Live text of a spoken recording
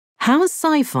How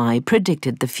sci-fi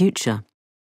predicted the future.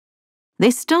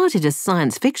 They started as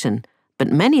science fiction,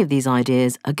 but many of these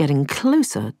ideas are getting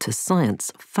closer to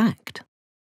science fact.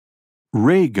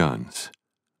 Ray guns.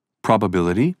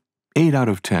 Probability 8 out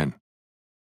of 10.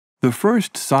 The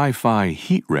first sci-fi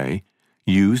heat ray,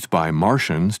 used by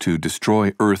Martians to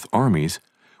destroy Earth armies,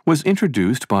 was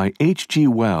introduced by H.G.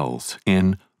 Wells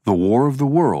in The War of the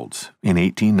Worlds in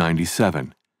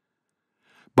 1897.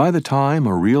 By the time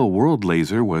a real-world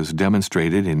laser was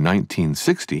demonstrated in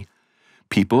 1960,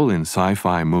 people in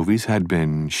sci-fi movies had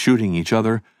been shooting each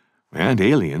other, and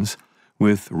aliens,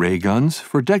 with ray guns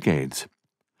for decades.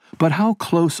 But how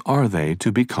close are they to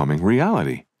becoming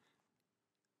reality?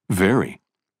 Very.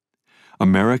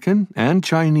 American and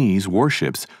Chinese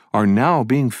warships are now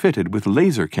being fitted with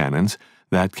laser cannons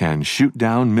that can shoot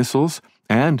down missiles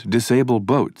and disable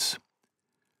boats.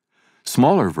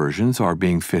 Smaller versions are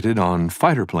being fitted on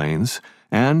fighter planes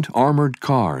and armored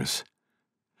cars.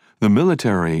 The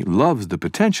military loves the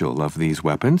potential of these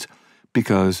weapons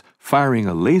because firing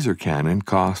a laser cannon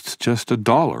costs just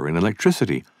 $1 in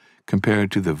electricity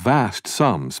compared to the vast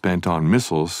sum spent on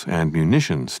missiles and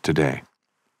munitions today.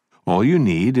 All you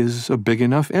need is a big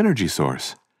enough energy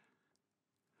source.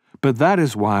 But that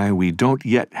is why we don't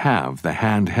yet have the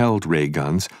handheld ray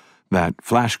guns that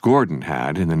Flash Gordon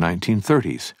had in the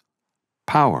 1930s.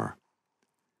 Power.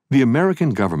 The American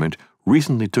government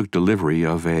recently took delivery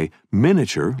of a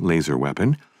miniature laser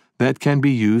weapon that can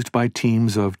be used by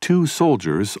teams of 2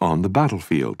 soldiers on the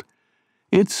battlefield.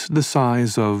 It's the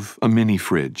size of a mini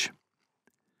fridge.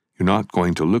 You're not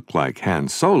going to look like Han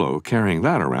Solo carrying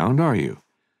that around, are you?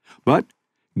 But,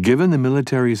 given the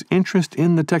military's interest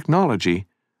in the technology,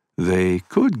 they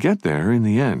could get there in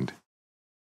the end.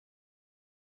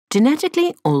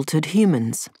 Genetically altered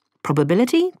humans.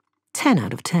 Probability 10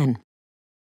 out of 10.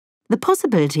 The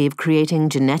possibility of creating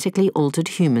genetically altered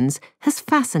humans has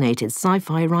fascinated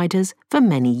sci-fi writers for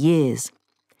many years.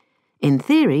 In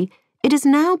theory, it is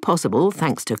now possible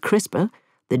thanks to CRISPR,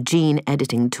 the gene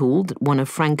editing tool that won a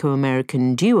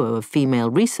Franco-American duo of female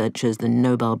researchers the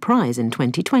Nobel Prize in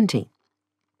 2020.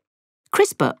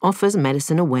 CRISPR offers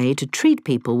medicine a way to treat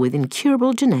people with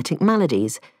incurable genetic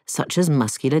maladies, such as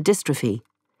muscular dystrophy.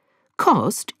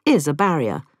 Cost is a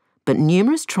barrier, but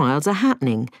numerous trials are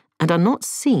happening and are not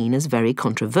seen as very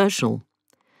controversial.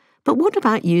 But what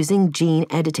about using gene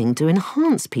editing to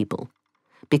enhance people?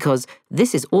 Because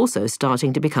this is also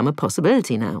starting to become a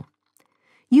possibility now.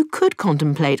 You could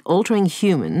contemplate altering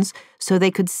humans so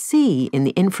they could see in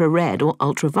the infrared or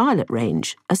ultraviolet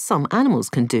range, as some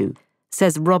animals can do,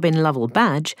 says Robin Lovell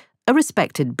Badge, a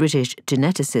respected British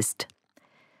geneticist.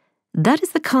 That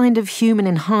is the kind of human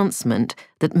enhancement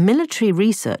that military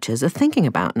researchers are thinking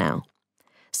about now.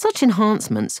 Such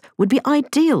enhancements would be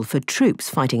ideal for troops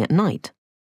fighting at night.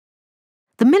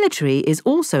 The military is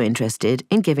also interested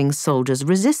in giving soldiers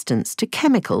resistance to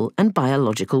chemical and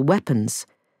biological weapons.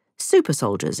 Super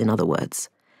soldiers, in other words.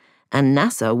 And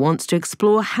NASA wants to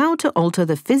explore how to alter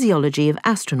the physiology of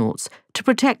astronauts to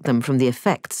protect them from the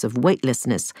effects of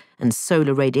weightlessness and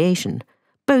solar radiation,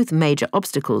 both major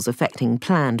obstacles affecting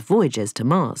planned voyages to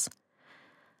Mars.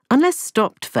 Unless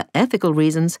stopped for ethical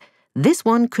reasons, this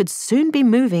one could soon be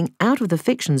moving out of the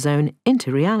fiction zone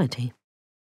into reality.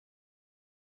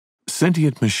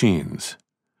 Sentient machines.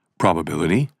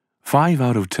 Probability 5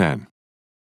 out of 10.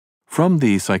 From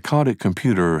the psychotic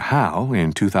computer HAL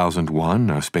in 2001,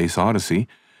 A Space Odyssey,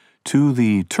 to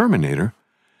the Terminator,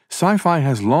 sci-fi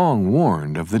has long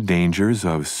warned of the dangers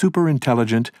of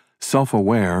super-intelligent,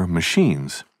 self-aware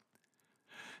machines.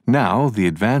 Now, the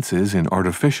advances in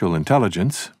artificial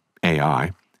intelligence,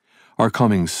 AI, are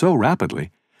coming so rapidly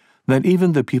that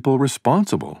even the people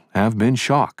responsible have been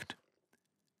shocked.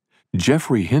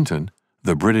 Geoffrey Hinton,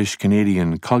 the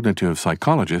British-Canadian cognitive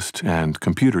psychologist and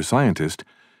computer scientist,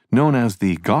 known as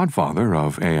the godfather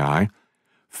of AI,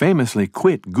 famously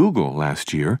quit Google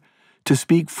last year to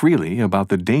speak freely about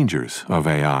the dangers of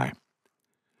AI.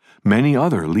 Many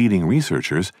other leading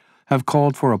researchers have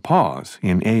called for a pause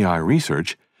in AI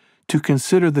research to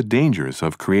consider the dangers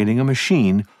of creating a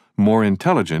machine more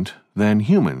intelligent than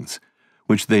humans,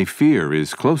 which they fear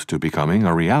is close to becoming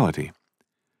a reality.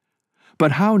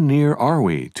 But how near are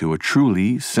we to a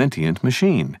truly sentient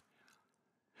machine?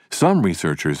 Some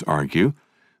researchers argue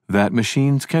that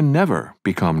machines can never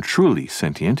become truly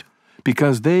sentient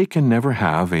because they can never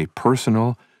have a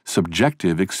personal,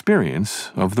 subjective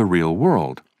experience of the real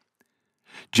world.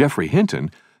 Geoffrey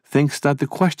Hinton thinks that the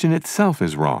question itself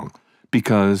is wrong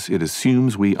because it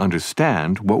assumes we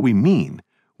understand what we mean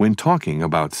when talking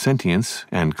about sentience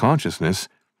and consciousness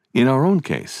in our own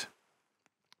case.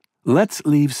 Let's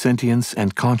leave sentience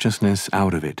and consciousness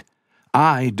out of it.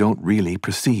 I don't really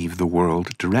perceive the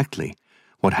world directly.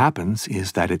 What happens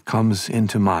is that it comes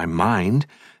into my mind,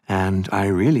 and I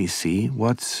really see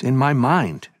what's in my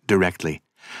mind directly.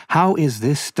 How is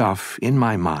this stuff in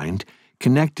my mind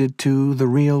connected to the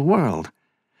real world?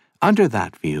 Under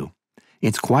that view,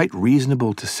 it's quite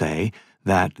reasonable to say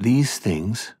that these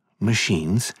things,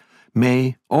 machines,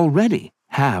 may already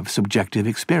have subjective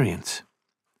experience.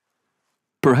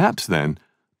 Perhaps, then,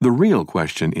 the real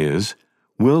question is,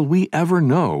 will we ever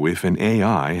know if an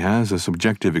AI has a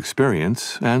subjective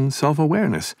experience and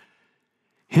self-awareness?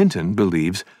 Hinton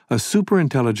believes a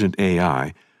superintelligent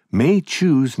AI may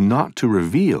choose not to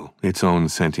reveal its own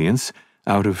sentience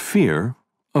out of fear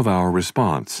of our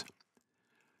response.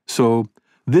 So,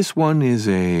 this one is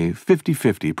a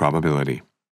 50-50 probability.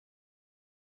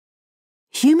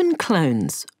 Human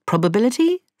clones,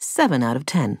 probability 7 out of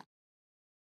 10.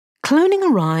 Cloning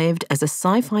arrived as a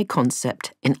sci-fi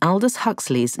concept in Aldous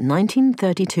Huxley's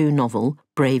 1932 novel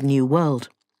Brave New World.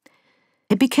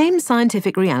 It became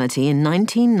scientific reality in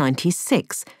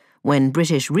 1996 when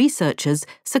British researchers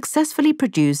successfully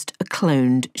produced a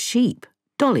cloned sheep,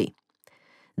 Dolly.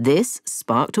 This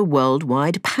sparked a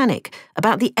worldwide panic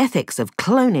about the ethics of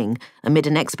cloning amid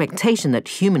an expectation that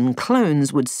human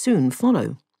clones would soon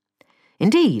follow.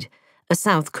 Indeed, a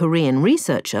South Korean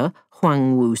researcher,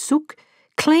 Hwang Woo-suk,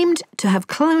 claimed to have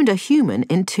cloned a human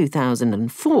in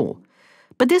 2004,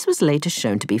 but this was later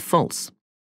shown to be false.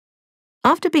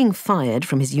 After being fired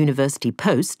from his university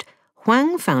post,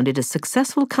 Hwang founded a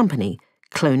successful company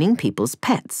cloning people's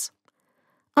pets.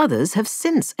 Others have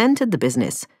since entered the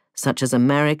business, such as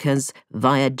America's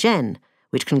Gen,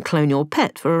 which can clone your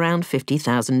pet for around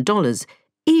 $50,000,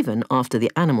 even after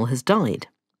the animal has died.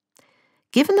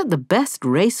 Given that the best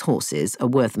racehorses are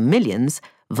worth millions,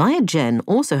 Gen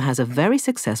also has a very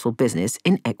successful business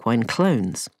in equine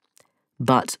clones.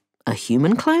 But a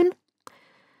human clone?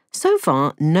 So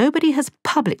far, nobody has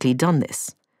publicly done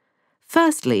this.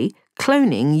 Firstly,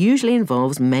 cloning usually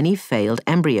involves many failed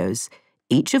embryos,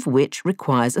 each of which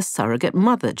requires a surrogate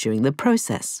mother during the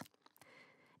process.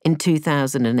 In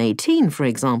 2018, for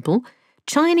example,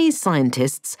 Chinese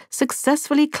scientists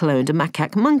successfully cloned a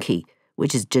macaque monkey,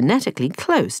 which is genetically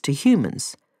close to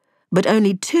humans. But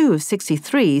only 2 of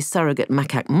 63 surrogate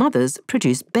macaque mothers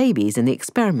produced babies in the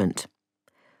experiment.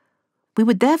 We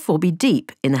would therefore be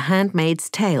deep in the Handmaid's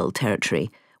Tale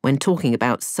territory when talking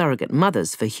about surrogate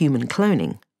mothers for human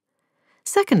cloning.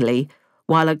 Secondly,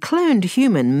 while a cloned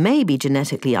human may be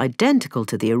genetically identical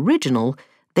to the original,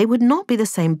 they would not be the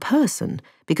same person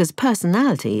because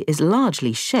personality is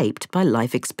largely shaped by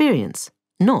life experience,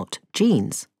 not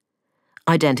genes.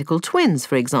 Identical twins,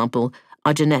 for example,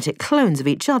 are genetic clones of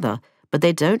each other, but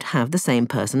they don't have the same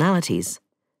personalities.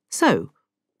 So,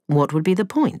 what would be the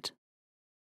point?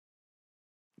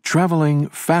 Traveling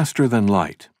faster than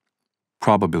light.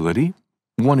 Probability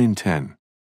 1 in 10.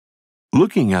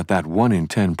 Looking at that 1 in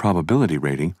 10 probability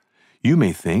rating, you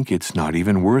may think it's not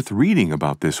even worth reading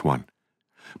about this one.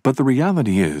 But the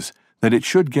reality is that it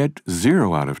should get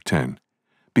 0 out of 10,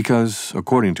 because,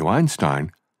 according to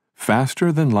Einstein,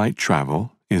 faster than light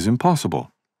travel is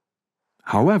impossible.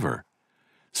 However,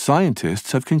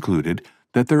 scientists have concluded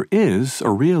that there is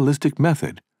a realistic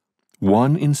method,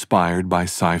 one inspired by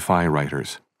sci-fi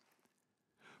writers.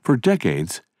 For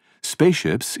decades,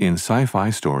 spaceships in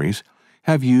sci-fi stories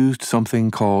have used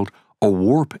something called a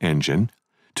warp engine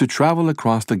to travel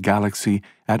across the galaxy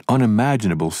at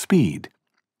unimaginable speed.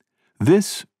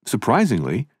 This,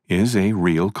 surprisingly, is a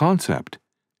real concept.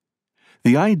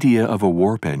 The idea of a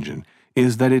warp engine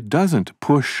is that it doesn't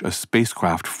push a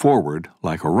spacecraft forward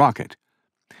like a rocket.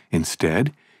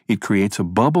 Instead, it creates a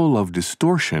bubble of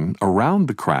distortion around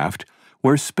the craft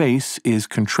where space is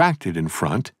contracted in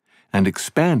front and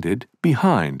expanded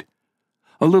behind.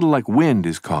 A little like wind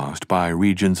is caused by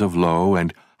regions of low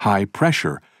and high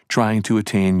pressure trying to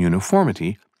attain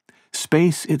uniformity,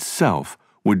 space itself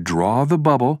would draw the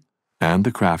bubble and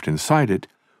the craft inside it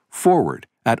forward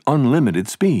at unlimited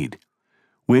speed,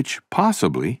 which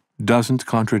possibly doesn't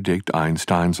contradict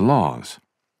Einstein's laws.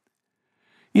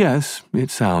 Yes,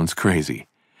 it sounds crazy,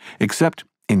 except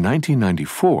in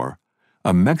 1994,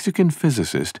 a Mexican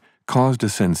physicist caused a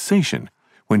sensation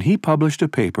when he published a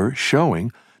paper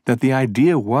showing that the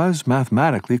idea was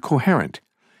mathematically coherent,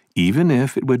 even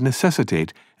if it would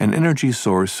necessitate an energy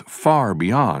source far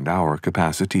beyond our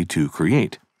capacity to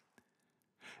create.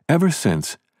 Ever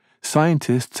since,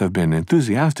 scientists have been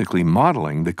enthusiastically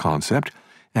modeling the concept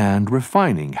and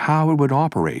refining how it would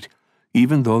operate,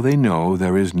 even though they know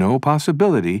there is no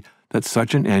possibility that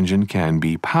such an engine can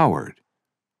be powered.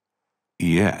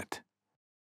 Yet.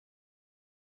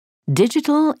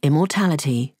 Digital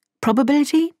immortality,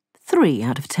 probability 3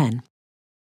 out of 10.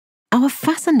 Our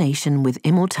fascination with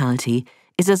immortality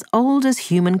is as old as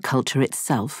human culture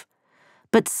itself,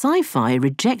 but sci-fi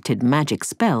rejected magic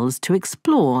spells to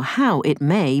explore how it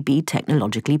may be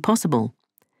technologically possible.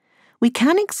 We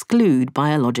can exclude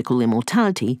biological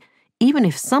immortality, even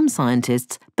if some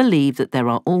scientists believe that there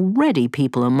are already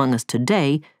people among us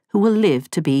today who will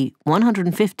live to be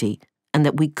 150 and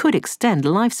that we could extend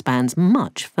lifespans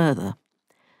much further.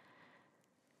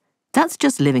 That's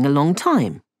just living a long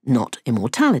time, not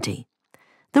immortality.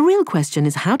 The real question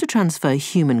is how to transfer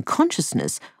human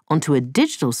consciousness onto a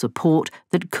digital support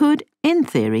that could, in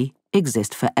theory,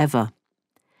 exist forever.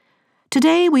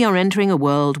 Today we are entering a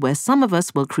world where some of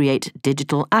us will create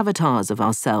digital avatars of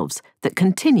ourselves that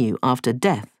continue after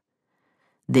death.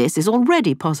 This is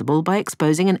already possible by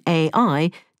exposing an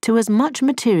AI to as much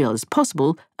material as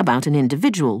possible about an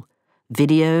individual: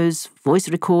 videos, voice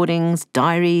recordings,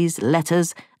 diaries,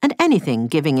 letters, and anything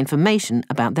giving information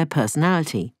about their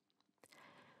personality.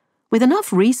 With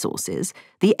enough resources,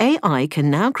 the AI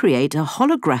can now create a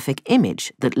holographic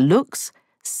image that looks,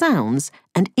 sounds,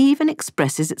 and even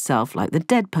expresses itself like the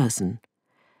dead person.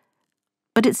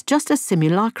 But it's just a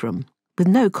simulacrum with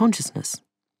no consciousness.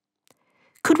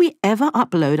 Could we ever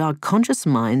upload our conscious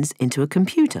minds into a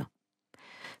computer?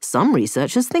 Some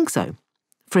researchers think so.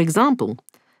 For example,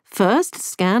 first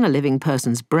scan a living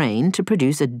person's brain to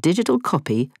produce a digital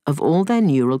copy of all their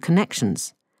neural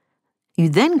connections. You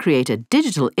then create a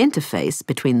digital interface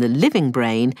between the living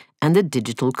brain and the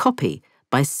digital copy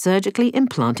by surgically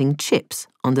implanting chips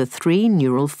on the 3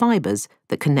 neural fibers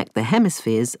that connect the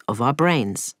hemispheres of our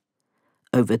brains.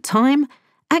 Over time,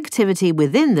 activity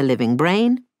within the living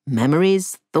brain,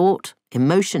 memories, thought,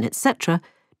 emotion, etc.,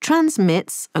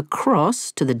 transmits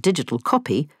across to the digital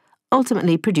copy,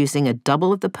 ultimately producing a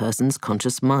double of the person's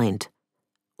conscious mind.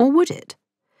 Or would it?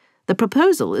 The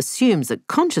proposal assumes that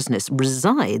consciousness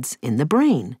resides in the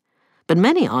brain, but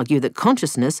many argue that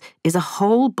consciousness is a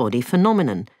whole-body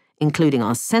phenomenon, including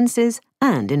our senses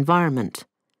and environment.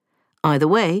 Either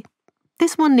way,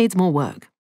 this one needs more work.